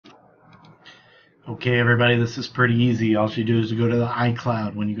Okay, everybody, this is pretty easy. All you do is go to the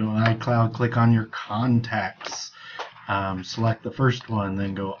iCloud. When you go to iCloud, click on your contacts. Select the first one,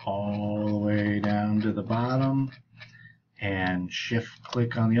 then go all the way down to the bottom and shift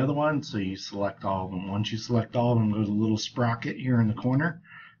click on the other one so you select all of them. Once you select all of them, go to the little sprocket here in the corner.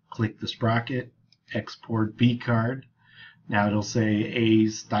 Click the sprocket, export B card. Now it'll say A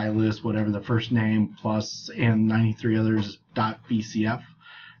stylus, whatever the first name, plus and 93 others .bcf.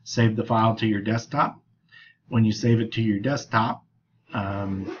 Save the file to your desktop. When you save it to your desktop,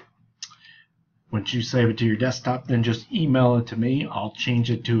 once you save it to your desktop, then just email it to me. I'll change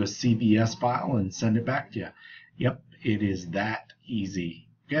it to a CBS file and send it back to you. Yep, it is that easy.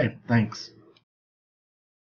 Okay, thanks.